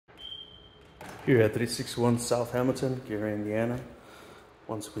Here at 361 South Hamilton, Gary, Indiana.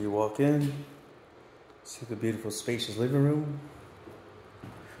 Once we walk in, see the beautiful spacious living room.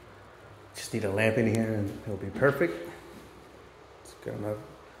 Just need a lamp in here and it'll be perfect. It's got enough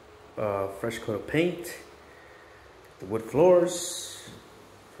fresh coat of paint, the wood floors.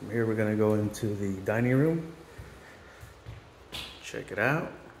 From here we're gonna go into the dining room. Check it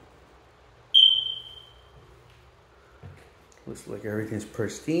out. Looks like everything's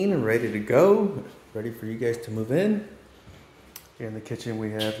pristine and ready to go. Ready for you guys to move in. Here in the kitchen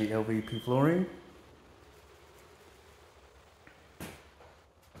we have the LVP flooring.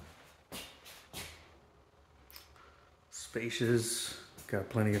 Spacious, got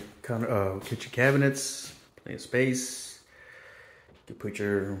plenty of kitchen cabinets, plenty of space. You can put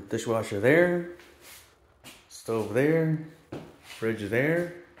your dishwasher there, stove there, fridge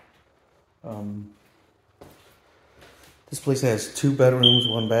there. This place has 2 bedrooms,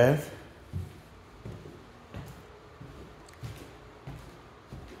 1 bath.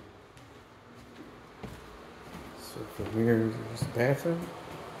 So from here is the bathroom.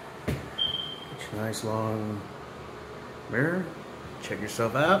 Get your nice long mirror. Check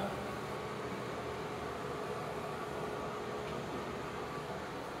yourself out.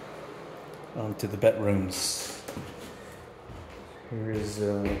 On to the bedrooms. Here is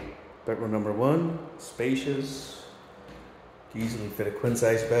bedroom number 1, spacious. Easily fit a queen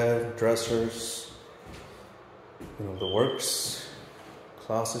size bed, dressers, the works,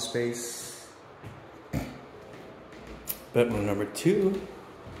 closet space. Bedroom number 2.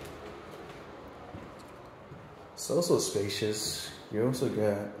 It's also spacious. You also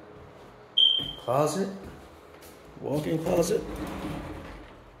got closet, walk-in closet.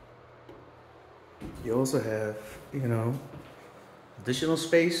 You also have, additional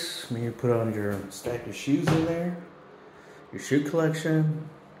space. I mean, you put on stack your shoes in there. Your shoe collection,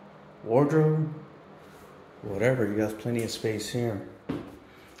 wardrobe, whatever, you got plenty of space here.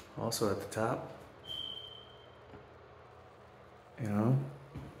 Also at the top,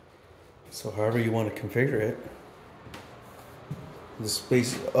 so however you want to configure it. This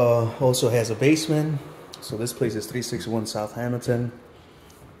space also has a basement. So this place is 361 South Hamilton.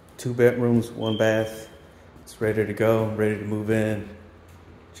 2 bedrooms, 1 bath. It's ready to go, ready to move in.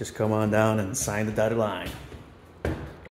 Just come on down and sign the dotted line.